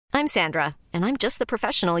I'm Sandra, and I'm just the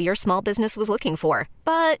professional your small business was looking for.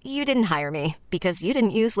 But you didn't hire me because you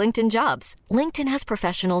didn't use LinkedIn Jobs. LinkedIn has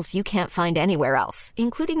professionals you can't find anywhere else,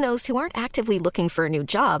 including those who aren't actively looking for a new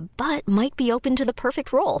job, but might be open to the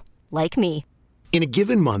perfect role, like me. In a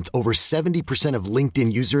given month, over 70% of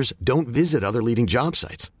LinkedIn users don't visit other leading job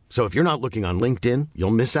sites. So if you're not looking on LinkedIn,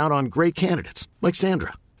 you'll miss out on great candidates like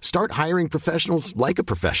Sandra. Start hiring professionals like a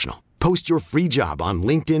professional. Post your free job on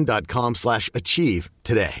linkedin.com/achieve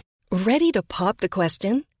today. Ready to pop the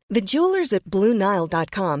question? The jewelers at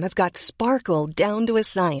BlueNile.com have got sparkle down to a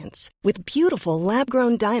science with beautiful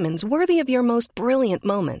lab-grown diamonds worthy of your most brilliant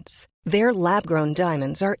moments. Their lab-grown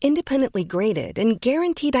diamonds are independently graded and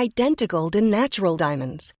guaranteed identical to natural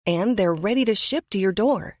diamonds. And they're ready to ship to your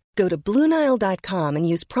door. Go to BlueNile.com and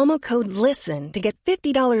use promo code LISTEN to get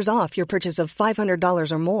 $50 off your purchase of $500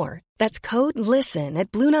 or more. That's code LISTEN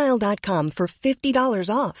at BlueNile.com for $50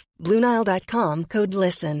 off. BlueNile.com, code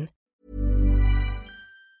LISTEN.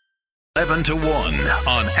 11 to 1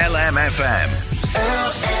 on LMFM.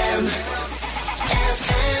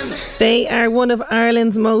 They are one of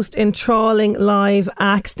Ireland's most enthralling live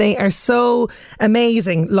acts. They are so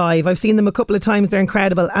amazing live. I've seen them a couple of times. They're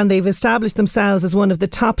incredible, and they've established themselves as one of the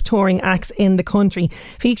top touring acts in the country,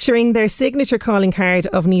 featuring their signature calling card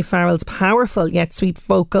of Niamh Farrell's powerful yet sweet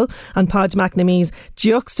vocal and Podge McNamee's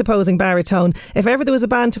juxtaposing baritone. If ever there was a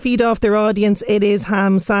band to feed off their audience, it is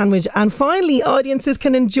Ham Sandwich. And finally, audiences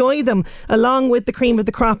can enjoy them along with the cream of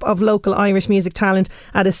the crop of local Irish music talent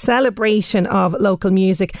at a celebration of local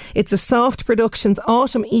music. It's a Soft Productions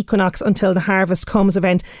Autumn Equinox Until the Harvest Comes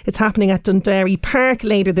event. It's happening at Dundairy Park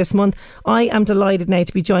later this month. I am delighted now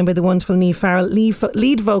to be joined by the wonderful Niamh Farrell,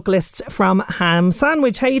 lead vocalist from Ham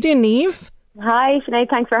Sandwich. How are you doing, Niamh? Hi, Sinead.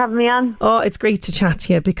 Thanks for having me on. Oh, it's great to chat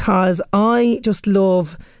to you because I just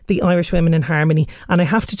love the Irish Women in Harmony, and I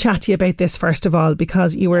have to chat to you about this first of all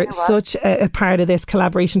because you were such a part of this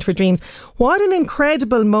collaboration for Dreams. What an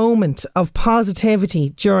incredible moment of positivity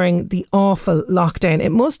during the awful lockdown.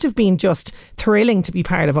 It must have been just thrilling to be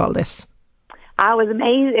part of all this. It was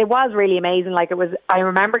amazing. It was really amazing. I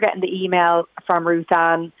remember getting the email from Ruth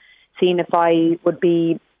Ann, seeing if I would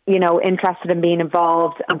be, interested in being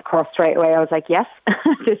involved. And of course, straight away, I was like, yes,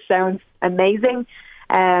 this sounds amazing.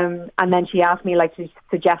 And then she asked me to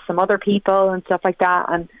suggest some other people and stuff like that.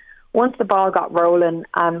 And once the ball got rolling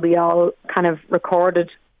and we all kind of recorded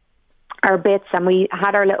our bits, and we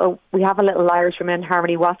have a little Irish Women in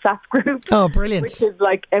Harmony WhatsApp group. Oh, brilliant. Which is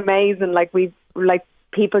amazing. We've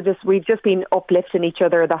just been uplifting each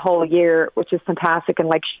other the whole year, which is fantastic.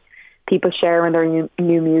 And people sharing their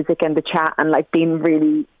new music in the chat and being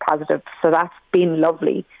really positive. So that's been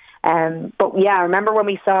lovely. But yeah, I remember when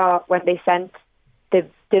they sent the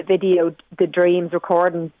video, the Dreams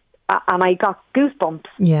recording, and I got goosebumps.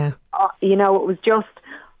 Yeah. It was just,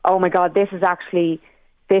 oh my God, this is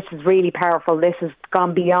really powerful. This has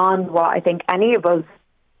gone beyond what I think any of us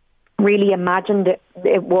really imagined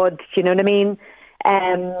it would. Do you know what I mean?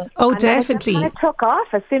 Definitely. And it took off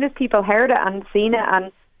as soon as people heard it and seen it,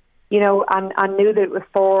 and and knew that it was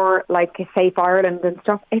for a safe Ireland and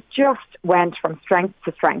stuff. It just went from strength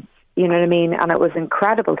to strength. You know what I mean? And it was an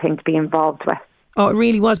incredible thing to be involved with. Oh, it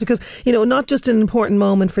really was, because, not just an important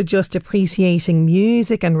moment for just appreciating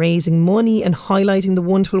music and raising money and highlighting the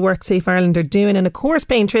wonderful work Safe Ireland are doing, and of course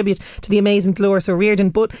paying tribute to the amazing Dolores O'Riordan,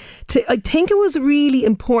 but I think it was really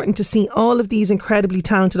important to see all of these incredibly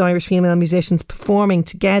talented Irish female musicians performing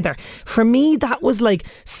together. For me, that was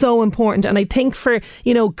so important, and I think for,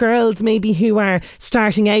 girls maybe who are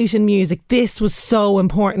starting out in music, this was so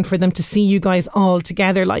important for them to see you guys all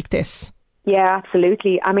together like this. Yeah,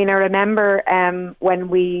 absolutely. I mean, I remember when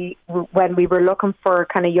we were looking for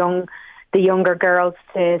the younger girls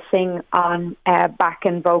to sing on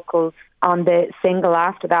backing vocals on the single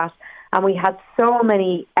after that, and we had so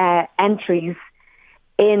many entries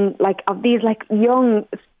in of these young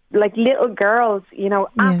little girls,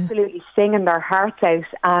 absolutely singing their hearts out.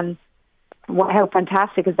 And how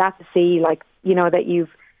fantastic is that to see? That you've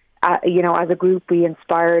as a group we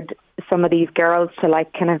inspired some of these girls to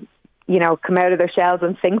come out of their shells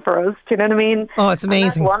and sing for us. Do you know what I mean? Oh, it's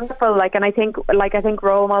amazing. And that's wonderful. And I think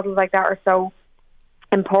role models like that are so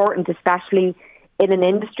important, especially in an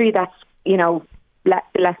industry that's,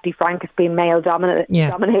 let's be frank, it's been male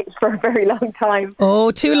dominated for a very long time.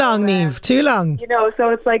 Oh, too long, Niamh, too long. So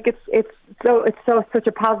it's such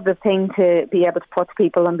a positive thing to be able to put to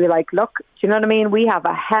people and be like, look, do you know what I mean? We have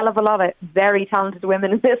a hell of a lot of very talented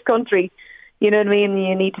women in this country. you know what I mean?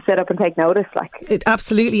 You need to sit up and take notice,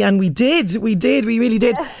 Absolutely, and we really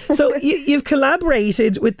did. So you've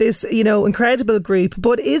collaborated with this, incredible group,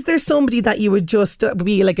 but is there somebody that you would just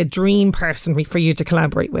be like a dream person for you to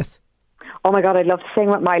collaborate with? Oh my God, I'd love to sing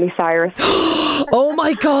with Miley Cyrus. Oh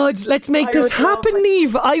my God, let's make this happen,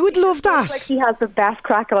 Niamh. I would love that. He has the best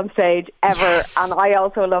crackle on stage ever, yes. And I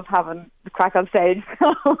also love having the crack on stage.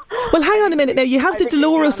 Well, hang on a minute now. You have the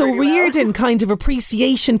Dolores O'Riordan kind of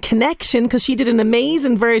appreciation connection, because she did an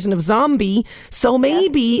amazing version of Zombie. So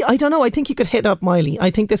maybe, I don't know, I think you could hit up Miley. I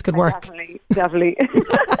think this could work. Definitely.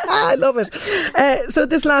 I love it. So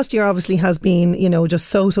this last year obviously has been, just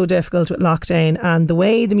so difficult with lockdown, and the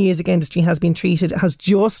way the music industry has been treated has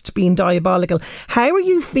just been diabolical. How are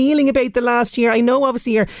you feeling about the last year? I know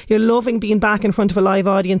obviously you're loving being back in front of a live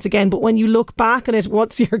audience again, but when you look back on it,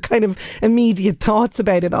 what's your kind of immediate thoughts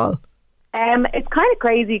about it all? It's kind of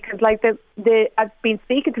crazy because I've been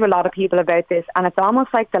speaking to a lot of people about this, and it's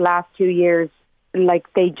almost like the last 2 years, like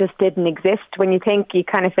they just didn't exist. When you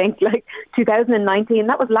kind of think like 2019,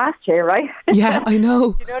 that was last year, right? Yeah, I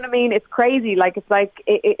know. You know what I mean? It's crazy.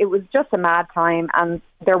 It was just a mad time, and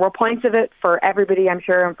there were points of it for everybody, I'm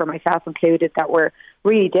sure, and for myself included, that were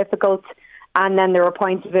really difficult. And then there were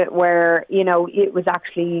points of it where, it was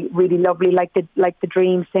actually really lovely, like the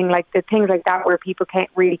dreams thing, like the things like that, where people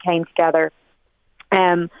really came together.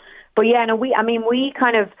 But yeah, no, we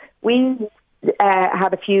had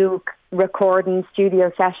a few recording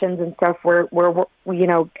studio sessions and stuff. We're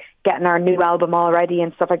getting our new album already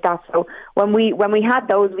and stuff like that. So when we had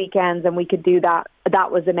those weekends and we could do that,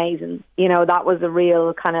 that was amazing. That was a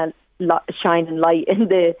real kind of shining light in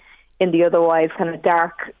the otherwise kind of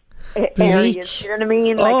dark areas. You know what I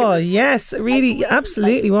mean? Yes, it really,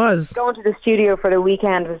 absolutely was. Going to the studio for the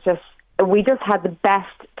weekend was we just had the best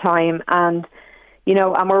time, and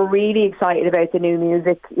and we're really excited about the new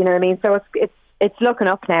music. You know what I mean? So it's looking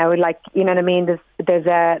up now. Like, you know what I mean?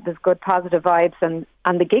 There's good positive vibes, and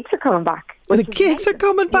the gigs are coming back. The gigs are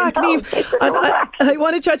coming back, Niamh. And I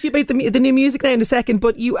want to chat to you about the new music now in a second,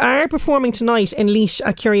 but you are performing tonight in Laois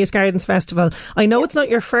at Curious Gardens Festival. I know it's not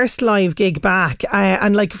your first live gig back,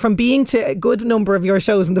 and from being to a good number of your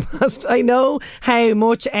shows in the past, I know how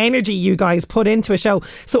much energy you guys put into a show.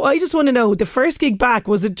 So I just want to know, the first gig back,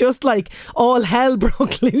 was it just like all hell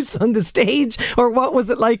broke loose on the stage, or what was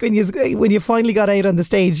it like when you finally got out on the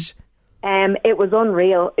stage? It was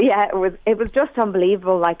unreal. Yeah, it was just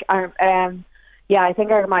unbelievable. I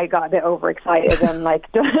think I might have got a bit overexcited and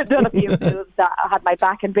done a few moves that had my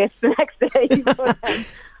back in bits the next day.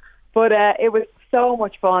 But it was so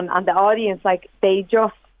much fun, and the audience,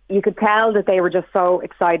 you could tell that they were just so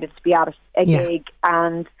excited to be at a gig,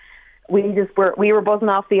 and we were buzzing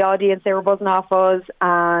off the audience, they were buzzing off us,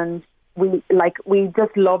 and we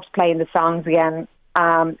just loved playing the songs again.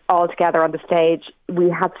 All together on the stage. We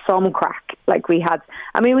had some crack. We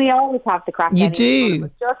always have the crack. You do.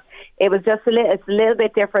 It was just it's a little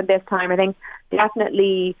bit different this time. I think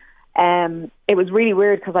definitely it was really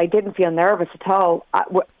weird because I didn't feel nervous at all.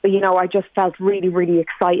 I just felt really, really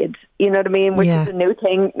excited. You know what I mean? Which is a new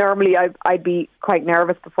thing. Normally I'd be quite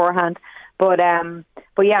nervous beforehand.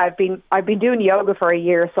 But yeah, I've been doing yoga for a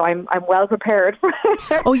year, so I'm well prepared for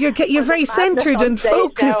it. Oh, you're very centred and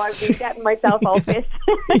focused. I've been getting myself all fit.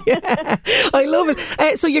 Yeah, I love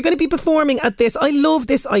it. So you're going to be performing at this. I love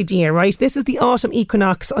this idea, right? This is the autumn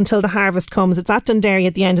equinox until the harvest comes. It's at Dundee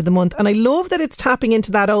at the end of the month, and I love that it's tapping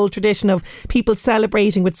into that old tradition of people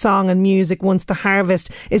celebrating with song and music once the harvest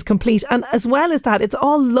is complete. And as well as that, it's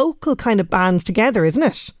all local kind of bands together, isn't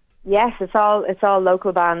it? Yes, it's all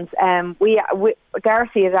local bands.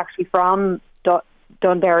 Darcy is actually from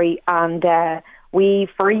Dundee, and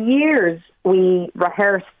for years we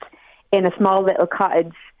rehearsed in a small little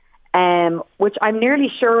cottage, which I'm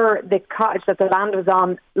nearly sure the cottage that the land was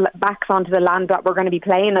on backs onto the land that we're going to be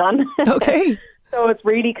playing on. Okay. So it's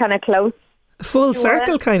really kind of close. Full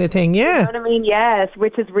circle kind of thing, yeah. You know what I mean? Yes,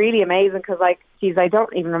 which is really amazing because, I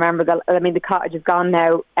don't even remember the cottage is gone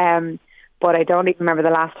now. But I don't even remember the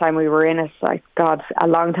last time we were in it. A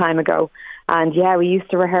long time ago. And yeah, we used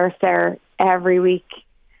to rehearse there every week.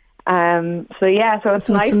 So it's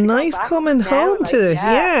nice. It's nice coming home to it.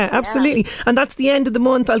 Yeah, absolutely. And that's the end of the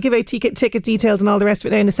month. I'll give out ticket details and all the rest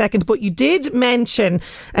of it now in a second. But you did mention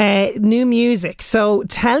new music. So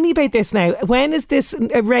tell me about this now. When is this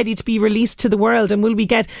ready to be released to the world? And will we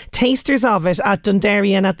get tasters of it at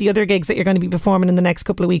Dundee and at the other gigs that you're going to be performing in the next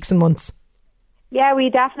couple of weeks and months? Yeah, we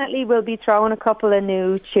definitely will be throwing a couple of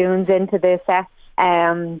new tunes into the set,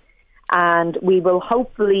 and we will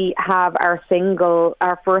hopefully have our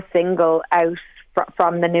first single out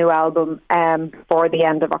from the new album before the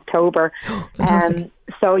end of October. Fantastic.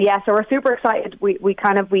 So we're super excited. We've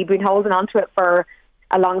been holding on to it for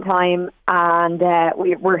a long time, and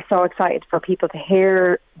we're so excited for people to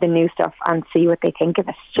hear the new stuff and see what they think of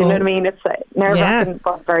it. Do you know what I mean? It's nerve-wracking,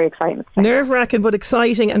 but very exciting. Nerve-wracking but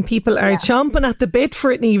exciting, and people are chomping at the bit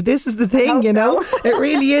for it, Niamh. This is the thing, you know. It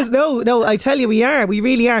really is. No, I tell you, we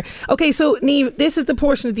really are. Okay, so Niamh, this is the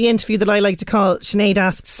portion of the interview that I like to call Sinead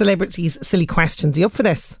Asks Celebrities Silly Questions. Are you up for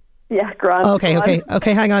this? Yeah, grand.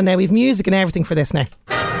 Okay, hang on now. We've music and everything for this now.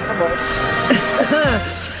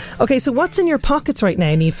 Okay, so what's in your pockets right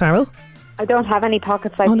now, Niamh Farrell? I don't have any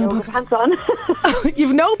pockets. I have yoga pants on.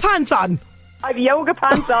 You've no pants on? I have yoga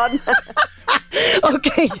pants on.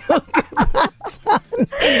 Okay, yoga pants on.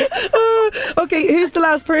 Okay, who's the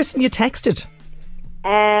last person you texted?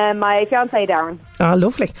 My fiancé, Darren. Oh,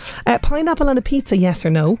 lovely. Pineapple on a pizza, yes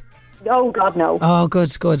or no? Oh, God, no. Oh,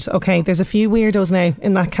 good. Okay, there's a few weirdos now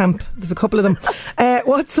in that camp. There's a couple of them.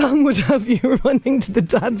 What song would have you running to the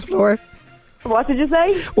dance floor? What did you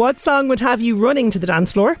say? What song would have you running to the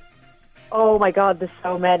dance floor? Oh my God, there's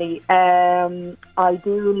so many. I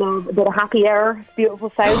do love a bit of Happy Hour,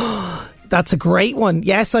 Beautiful South. That's a great one.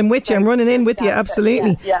 Yes, I'm with you. I'm running in with you,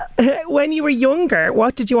 absolutely. Yeah. When you were younger,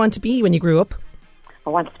 what did you want to be when you grew up?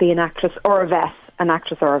 I wanted to be an actress or a vet.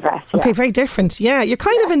 Okay, very different. Yeah, you're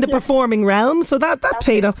kind of in the performing realm, so that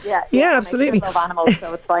paid off. Yeah, absolutely. I love animals,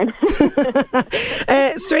 so it's fine.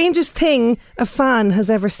 Strangest thing a fan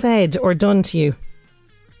has ever said or done to you?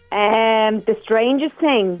 The strangest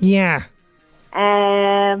thing? Yeah.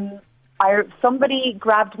 Somebody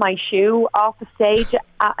grabbed my shoe off the stage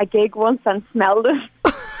at a gig once and smelled it.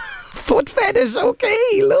 Foot fetish,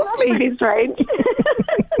 okay, lovely. That's pretty strange.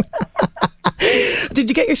 Did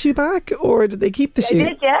you get your shoe back, or did they keep the shoe? I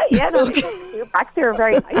did, yeah. No, okay. They kept the shoe back. They were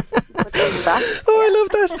very nice. I love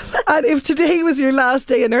that. And if today was your last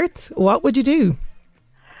day on earth, what would you do?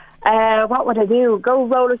 What would I do? Go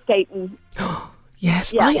roller skating.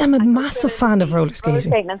 Yes, I am a massive fan of roller skating. Roller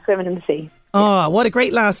skating and swimming in the sea. Oh, what a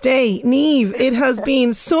great last day. Niamh, it has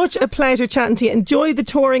been such a pleasure chatting to you. Enjoy the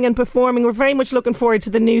touring and performing. We're very much looking forward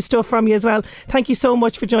to the new stuff from you as well. Thank you so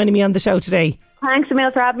much for joining me on the show today. Thanks a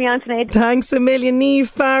million for having me on tonight. Thanks a million. Niamh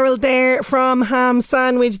Farrell there from Ham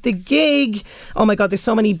Sandwich, The Gig. Oh my God, there's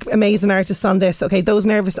so many amazing artists on this. Okay, Those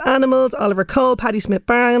Nervous Animals, Oliver Cole, Patti Smith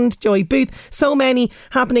Band, Joy Booth. So many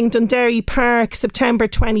happening. Dundee Park, September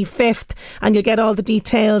 25th. And you'll get all the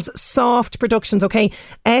details. Soft Productions, okay?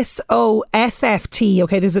 SOFFT,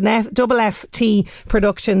 okay? There's an FFT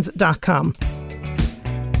Productions.com.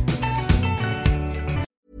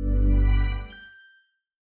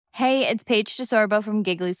 Hey, it's Paige DeSorbo from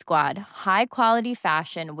Giggly Squad. High quality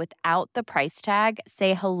fashion without the price tag.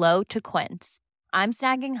 Say hello to Quince. I'm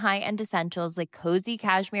snagging high-end essentials like cozy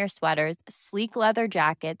cashmere sweaters, sleek leather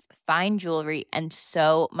jackets, fine jewelry, and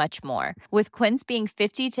so much more. With Quince being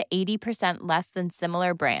 50 to 80% less than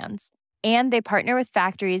similar brands. And they partner with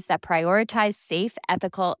factories that prioritize safe,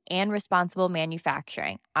 ethical, and responsible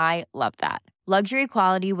manufacturing. I love that. Luxury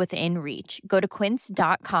quality within reach. Go to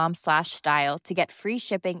quince.com/style to get free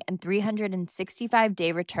shipping and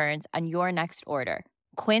 365-day returns on your next order.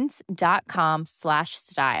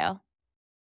 Quince.com/style.